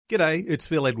G'day, it's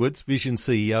Phil Edwards, Vision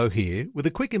CEO here, with a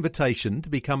quick invitation to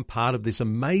become part of this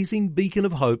amazing beacon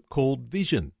of hope called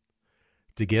Vision.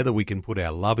 Together we can put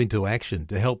our love into action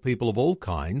to help people of all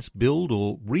kinds build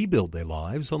or rebuild their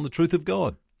lives on the truth of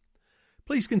God.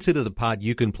 Please consider the part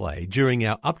you can play during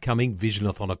our upcoming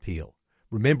Visionathon appeal,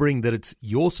 remembering that it's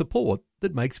your support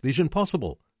that makes Vision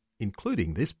possible,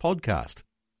 including this podcast.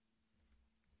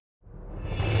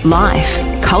 Life,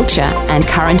 culture and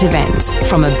current events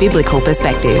from a biblical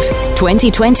perspective.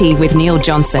 2020 with Neil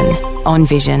Johnson on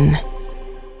Vision.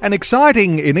 An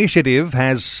exciting initiative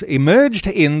has emerged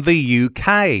in the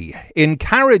UK,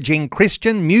 encouraging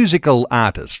Christian musical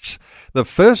artists. The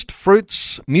First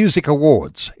Fruits Music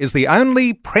Awards is the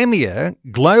only premier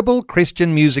global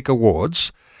Christian music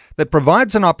awards that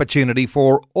provides an opportunity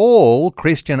for all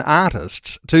Christian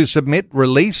artists to submit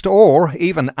released or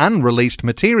even unreleased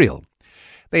material.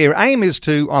 Their aim is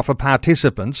to offer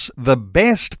participants the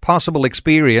best possible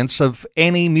experience of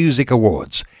any music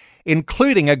awards,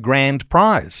 including a grand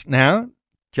prize. Now,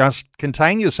 just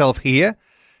contain yourself here.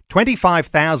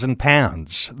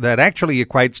 £25,000. That actually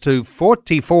equates to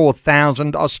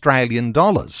 44,000 Australian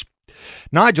dollars.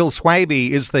 Nigel Swaby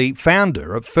is the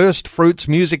founder of First Fruits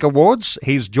Music Awards.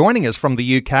 He's joining us from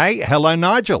the UK. Hello,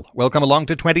 Nigel. Welcome along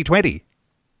to 2020.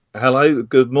 Hello,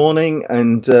 good morning,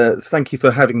 and thank you for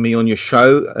having me on your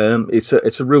show. It's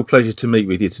a real pleasure to meet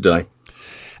with you today.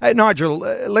 Nigel,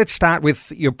 let's start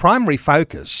with your primary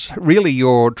focus. Really,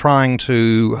 you're trying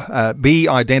to be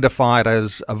identified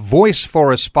as a voice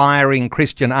for aspiring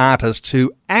Christian artists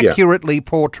who accurately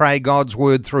portray God's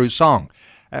word through song.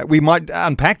 We might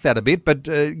unpack that a bit, but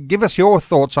give us your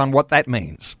thoughts on what that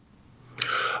means.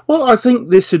 Well, I think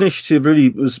this initiative really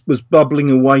was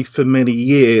bubbling away for many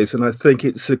years, and I think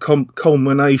it's a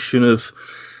culmination of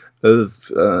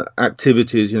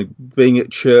activities, being at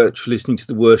church, listening to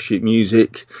the worship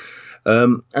music.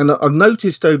 And I've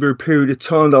noticed over a period of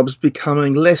time that I was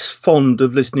becoming less fond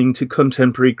of listening to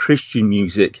contemporary Christian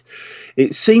music.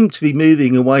 It seemed to be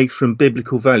moving away from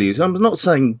biblical values. I'm not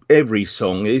saying every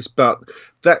song is, but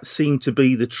that seemed to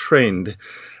be the trend.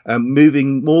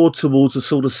 Moving more towards a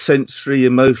sort of sensory,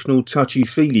 emotional,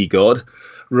 touchy-feely God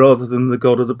rather than the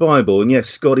God of the Bible. And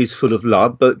yes, God is full of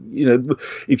love, but,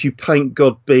 if you paint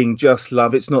God being just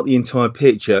love, it's not the entire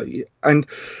picture. And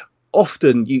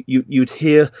often you'd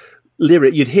hear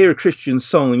a Christian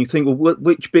song and you think, well,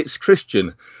 which bit's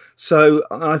Christian? So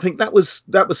I think that was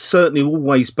certainly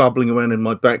always bubbling around in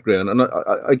my background. And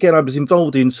I was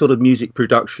involved in sort of music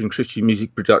production, Christian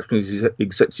music production as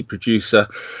executive producer.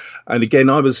 And again,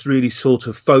 I was really sort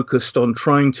of focused on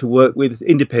trying to work with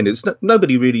independents.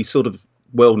 Nobody really sort of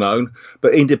well known,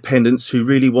 but independents who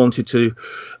really wanted to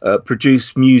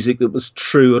produce music that was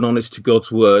true and honest to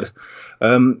God's word.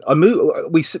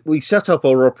 We set up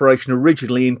our operation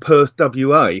originally in Perth,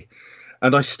 WA.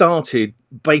 And I started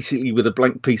basically with a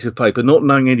blank piece of paper, not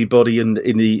knowing anybody in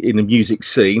the music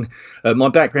scene. My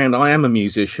background, I am a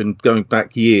musician going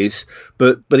back years,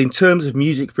 but in terms of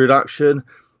music production,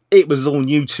 it was all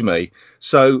new to me.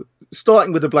 So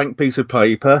starting with a blank piece of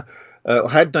paper,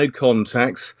 had no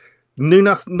contacts, knew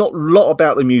not a lot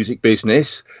about the music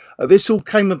business. This all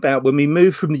came about when we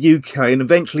moved from the UK and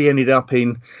eventually ended up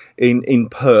in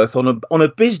Perth on a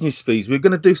business visa. We were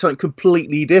going to do something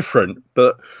completely different,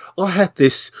 but I had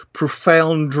this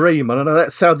profound dream, and I know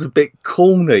that sounds a bit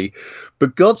corny,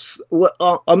 but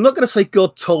I'm not going to say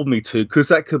God told me to, because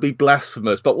that could be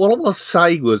blasphemous, but what I will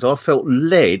say was I felt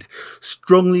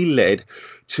strongly led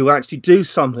to actually do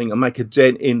something and make a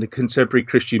dent in the contemporary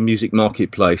Christian music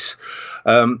marketplace.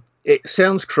 It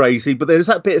sounds crazy, but there's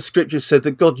that bit of scripture said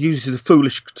that God uses the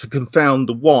foolish to confound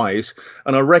the wise.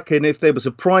 And I reckon if there was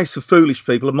a prize for foolish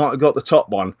people, I might have got the top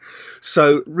one.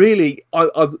 So really,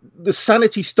 the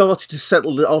sanity started to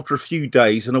settle after a few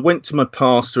days. And I went to my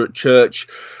pastor at church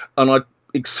and I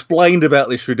explained about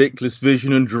this ridiculous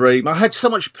vision and dream. I had so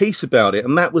much peace about it,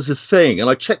 and that was the thing. And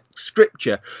I checked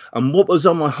scripture, and what was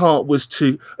on my heart was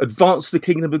to advance the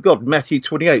kingdom of God, Matthew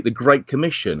 28, the Great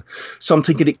Commission. So I'm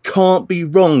thinking it can't be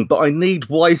wrong, but I need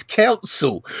wise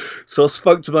counsel. So I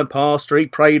spoke to my pastor, he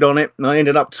prayed on it, and I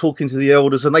ended up talking to the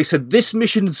elders, and they said, this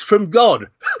mission's from God.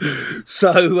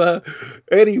 So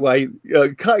anyway,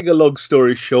 cutting a long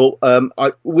story short,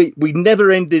 we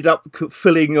never ended up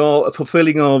fulfilling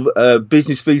our business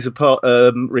visa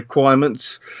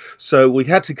requirements, so we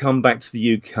had to come back to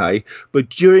the UK. But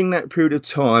during that period of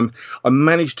time, I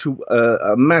managed to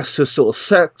amass a sort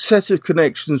of set of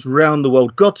connections around the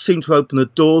world. God seemed to open the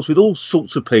doors with all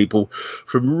sorts of people,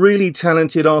 from really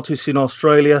talented artists in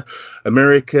Australia,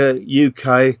 America,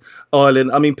 UK,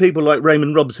 Ireland. I mean, people like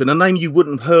Raymond Robinson, a name you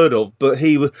wouldn't have heard of, but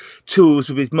he tours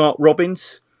with Mark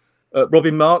Robbins.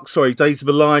 Robin Marks, Days of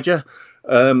Elijah,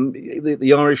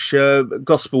 the Irish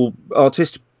gospel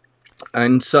artist.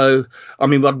 And so, I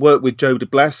mean, I'd worked with Joe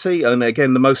DeBlassie, and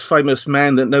again, the most famous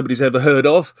man that nobody's ever heard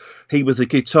of. He was a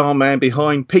guitar man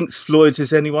behind Pink Floyd's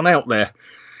Is Anyone Out There?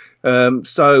 It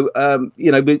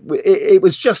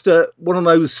was just one of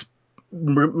those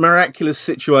miraculous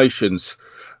situations.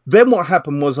 Then what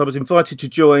happened was I was invited to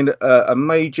join a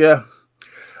major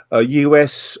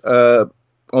US,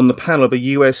 on the panel of a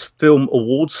US film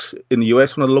awards in the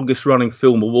US, one of the longest running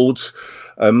film awards.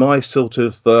 My sort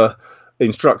of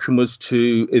instruction was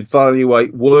to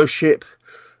evaluate worship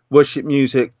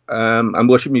music, and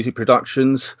worship music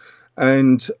productions.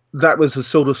 And that was the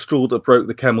sort of straw that broke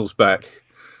the camel's back.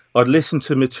 I'd listened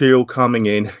to material coming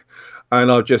in,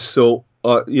 and I just thought,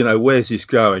 where's this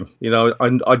going?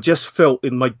 I just felt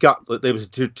in my gut that there was a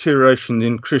deterioration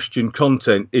in Christian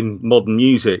content in modern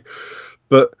music.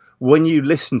 But when you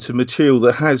listen to material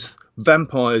that has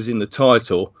vampires in the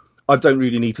title, I don't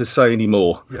really need to say any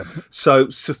more. Yeah. So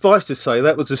suffice to say,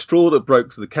 that was the straw that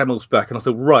broke the camel's back. And I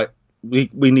thought, right, we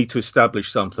need to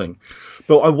establish something.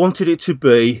 But I wanted it to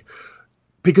be,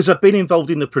 because I've been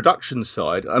involved in the production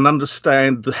side and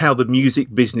understand how the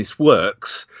music business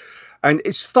works. And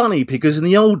it's funny because in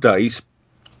the old days,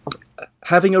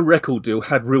 having a record deal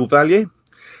had real value,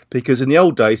 because in the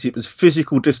old days, it was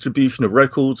physical distribution of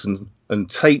records and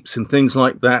tapes and things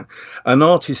like that. An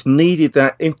artist needed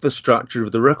that infrastructure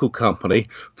of the record company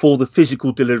for the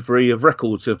physical delivery of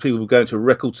records. So people would go to a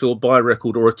record store, buy a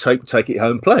record or a tape, take it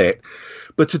home, play it.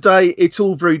 But today, it's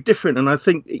all very different. And I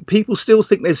think people still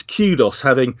think there's kudos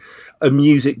having a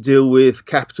music deal with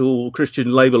Capitol,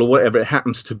 Christian label, or whatever it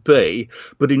happens to be.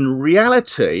 But in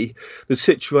reality, the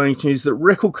situation is that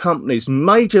record companies,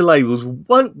 major labels,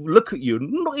 won't look at you,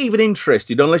 not even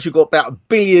interested, unless you've got about 1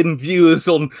 billion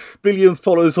billion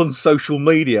followers on social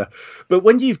media. But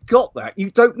when you've got that,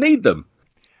 you don't need them.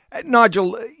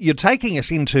 Nigel, you're taking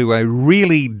us into a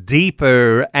really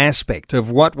deeper aspect of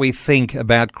what we think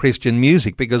about Christian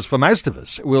music, because for most of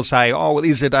us, we'll say,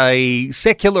 is it a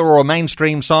secular or a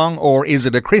mainstream song, or is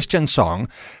it a Christian song?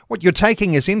 What you're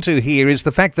taking us into here is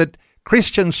the fact that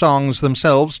Christian songs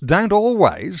themselves don't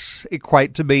always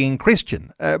equate to being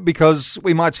Christian, because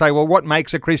we might say, well, what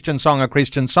makes a Christian song a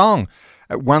Christian song?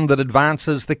 One that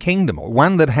advances the kingdom, or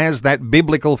one that has that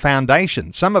biblical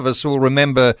foundation. Some of us will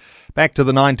remember back to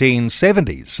the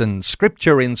 1970s and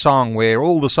Scripture in Song, where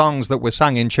all the songs that were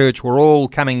sung in church were all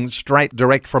coming straight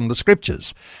direct from the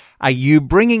Scriptures. Are you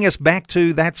bringing us back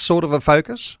to that sort of a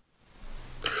focus?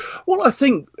 Well, I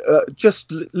think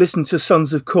just listen to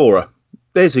Sons of Korah.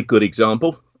 There's a good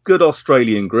example. Good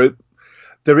Australian group.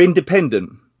 They're independent.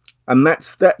 And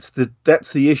that's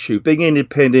the issue. Being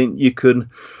independent, you can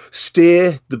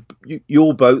steer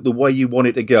your boat the way you want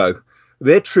it to go.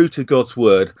 They're true to God's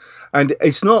word, and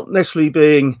it's not necessarily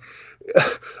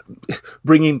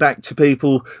bringing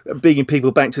people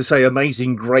back to, say,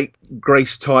 Amazing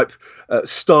Grace type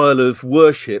style of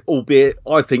worship. Albeit,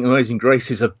 I think Amazing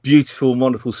Grace is a beautiful,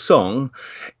 wonderful song.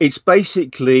 It's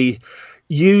basically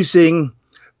using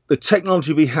the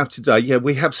technology we have today. Yeah,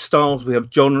 we have styles, we have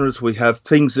genres, we have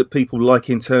things that people like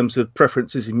in terms of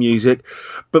preferences in music,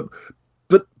 but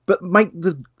make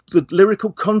the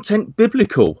lyrical content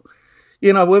biblical.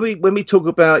 When we talk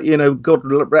about, God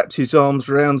wraps his arms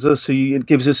around us, he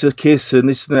gives us a kiss and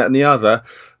this and that and the other,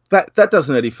 that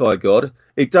doesn't edify God.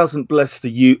 It doesn't bless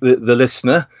the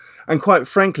listener. And quite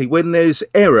frankly, when there's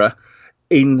error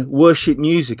in worship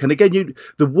music, and again,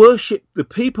 the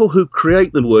people who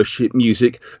create the worship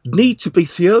music need to be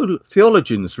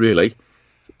theologians, really.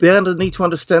 They need to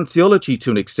understand theology to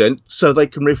an extent so they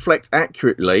can reflect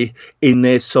accurately in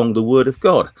their song the word of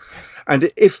God.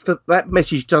 And if that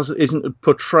message isn't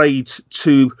portrayed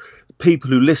to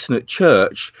people who listen at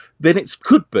church, then it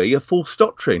could be a false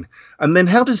doctrine. And then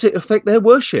how does it affect their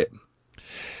worship?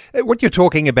 What you're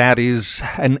talking about is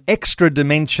an extra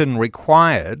dimension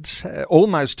required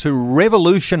almost to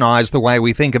revolutionise the way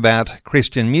we think about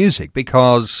Christian music,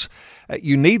 because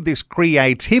you need this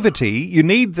creativity. You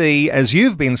need as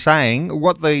you've been saying,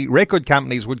 what the record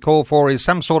companies would call for is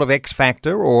some sort of X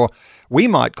factor, or we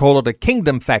might call it a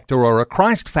kingdom factor or a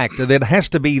Christ factor that has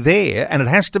to be there, and it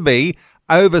has to be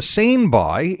overseen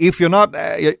by, if you're not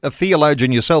a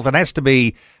theologian yourself, it has to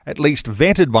be at least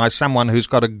vetted by someone who's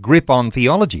got a grip on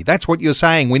theology. That's what you're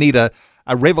saying. We need a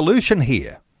revolution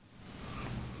here.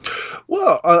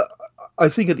 Well, I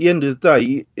think at the end of the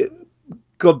day,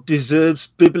 God deserves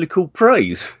biblical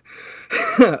praise.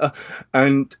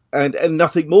 and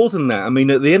nothing more than that. I mean,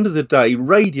 at the end of the day,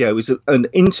 radio and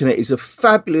internet is a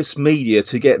fabulous media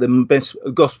to get the best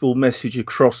gospel message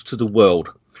across to the world.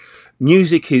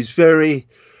 Music is very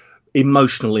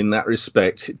emotional in that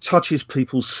respect. It touches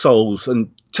people's souls, and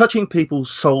touching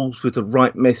people's souls with the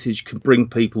right message can bring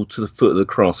people to the foot of the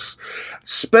cross,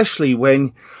 especially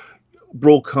when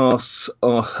broadcasts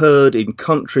are heard in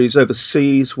countries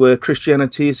overseas where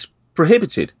Christianity is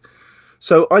prohibited.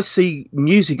 So I see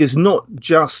music as not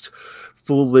just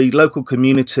for the local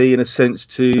community, in a sense,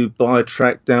 to buy a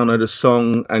track, download a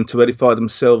song and to edify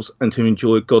themselves and to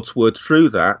enjoy God's word through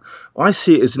that. I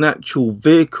see it as an actual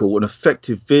vehicle, an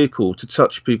effective vehicle to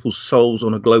touch people's souls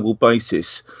on a global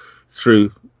basis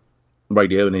through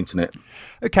radio and internet.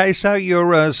 Okay, so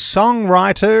you're a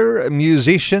songwriter, a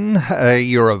musician,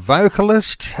 you're a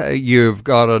vocalist, you've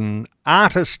got an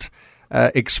artist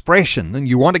expression, and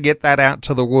you want to get that out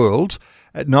to the world.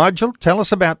 Nigel, tell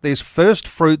us about these First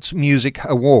Fruits Music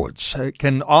Awards.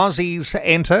 Can Aussies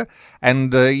enter?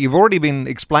 And you've already been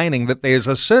explaining that there's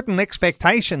a certain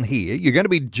expectation here. You're going to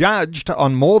be judged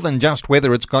on more than just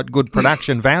whether it's got good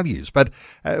production values. But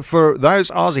for those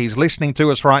Aussies listening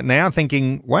to us right now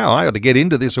thinking, wow, I ought to get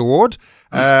into this award,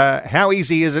 how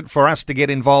easy is it for us to get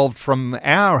involved from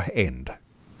our end?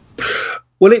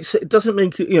 Well, it doesn't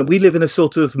mean, we live in a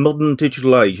sort of modern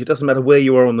digital age. It doesn't matter where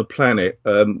you are on the planet.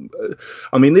 I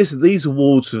mean, these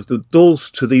awards, the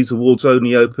doors to these awards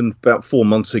only opened about 4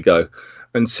 months ago.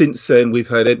 And since then, we've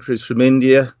had entries from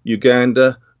India,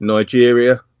 Uganda,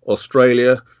 Nigeria,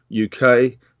 Australia,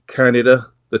 UK, Canada,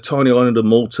 the tiny island of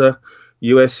Malta,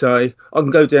 USA. I can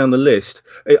go down the list.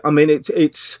 I mean,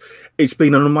 it's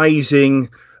been an amazing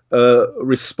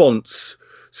response.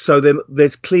 So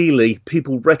there's clearly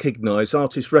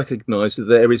artists recognise that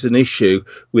there is an issue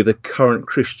with the current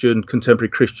contemporary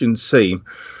Christian scene.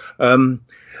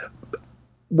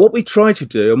 What we try to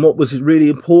do, and what was really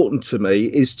important to me,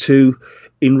 is to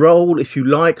enrol, if you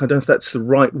like, I don't know if that's the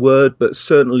right word, but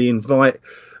certainly invite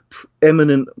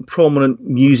eminent, prominent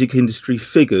music industry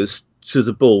figures to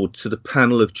the board, to the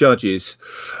panel of judges.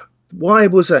 Why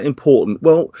was that important?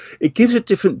 Well, it gives a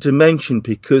different dimension,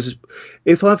 because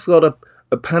if I've got a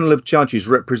panel of judges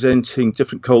representing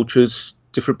different cultures,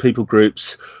 different people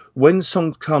groups, when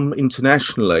songs come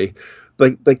internationally,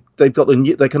 they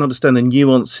can understand the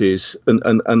nuances and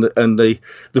the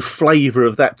flavour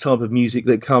of that type of music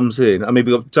that comes in. I mean,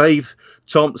 we've got Dave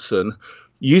Thompson,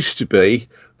 used to be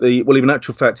in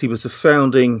actual fact, he was the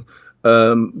founding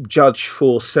judge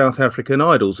for South African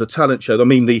Idols, a talent show. I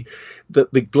mean, the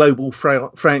global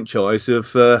franchise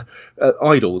of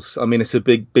Idols. I mean, it's a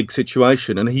big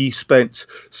situation. And he spent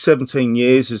 17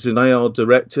 years as an AR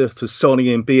director for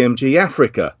Sony and BMG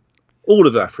Africa, all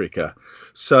of Africa.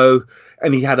 So,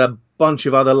 and he had a bunch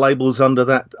of other labels under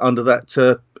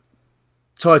that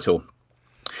title.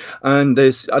 And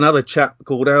there's another chap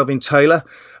called Alvin Taylor,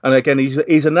 and again,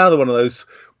 he's another one of those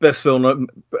best well-known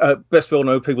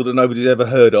people that nobody's ever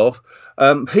heard of.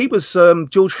 He was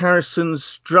George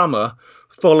Harrison's drummer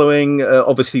following,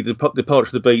 obviously, the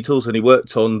departure of the Beatles, and he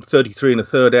worked on 33 and a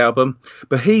third album.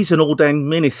 But he's an ordained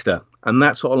minister, and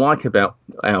that's what I like about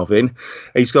Alvin.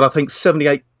 He's got, I think,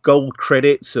 78 gold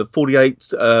credits,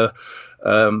 48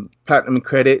 platinum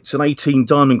credits, and 18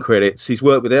 diamond credits. He's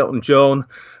worked with Elton John.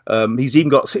 He's even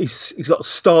got he's got a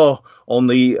star on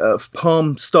the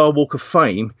Palm Star Walk of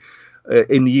Fame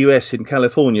in the US, in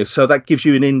California. So that gives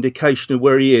you an indication of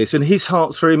where he is. And his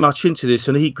heart's very much into this,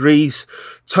 and he agrees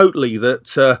totally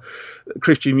that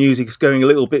Christian music is going a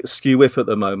little bit skew-whiff at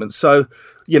the moment. So,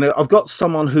 I've got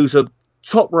someone who's a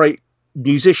top-rate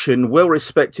musician,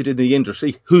 well-respected in the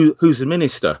industry, who's a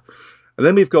minister. And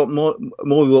then we've got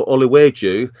Moyo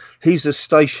Oluweju. He's a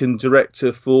station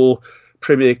director for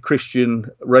Premier Christian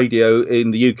Radio in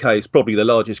the UK. It's probably the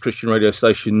largest Christian radio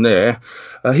station there.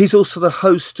 He's also the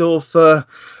host of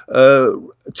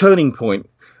Turning Point,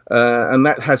 and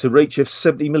that has a reach of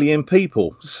 70 million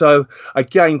people. So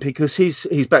again, because his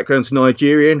background's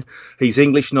Nigerian, he's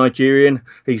English Nigerian,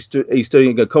 he's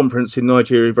doing a conference in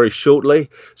Nigeria very shortly.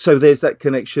 So there's that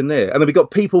connection there. And then we've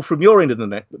got people from your end of the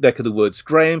neck of the woods.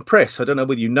 Graham Press. I don't know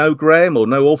whether you know Graham or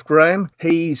know of Graham.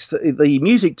 He's the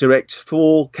music director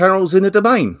for Carols in the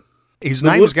Domain. His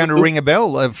name is going to ring a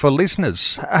bell for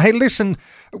listeners. Hey, listen,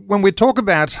 when we talk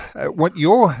about what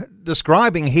you're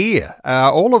describing here,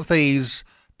 all of these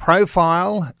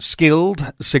profile,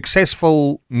 skilled,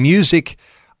 successful music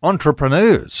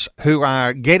entrepreneurs who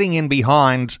are getting in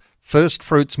behind First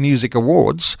Fruits Music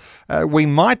Awards, we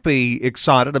might be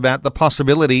excited about the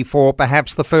possibility for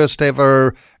perhaps the first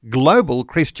ever Global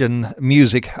Christian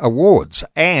Music Awards.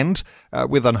 And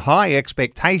with a high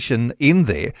expectation in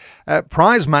there,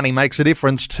 prize money makes a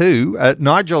difference too.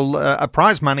 Nigel, a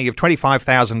prize money of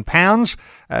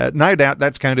 £25,000, no doubt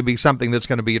that's going to be something that's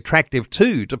going to be attractive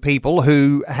too to people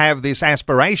who have this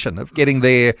aspiration of getting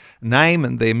their name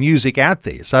and their music out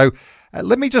there. So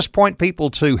let me just point people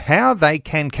to how they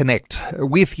can connect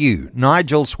with you.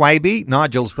 Nigel Swaby,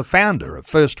 Nigel's the founder of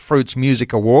First Fruits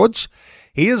Music Awards.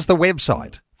 Here's the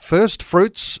website,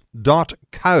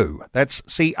 firstfruits.co. That's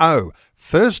C-O,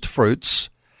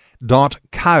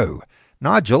 firstfruits.co.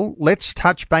 Nigel, let's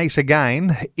touch base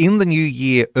again in the new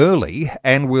year early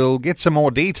and we'll get some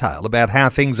more detail about how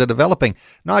things are developing.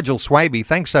 Nigel Swaby,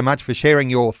 thanks so much for sharing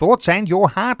your thoughts and your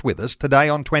heart with us today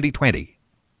on 2020.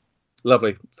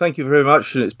 Lovely. Thank you very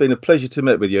much, and it's been a pleasure to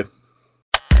meet with you.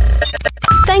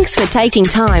 Thanks for taking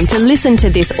time to listen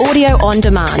to this audio on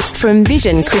demand from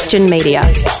Vision Christian Media.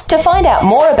 To find out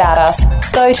more about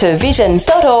us, go to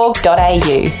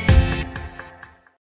vision.org.au.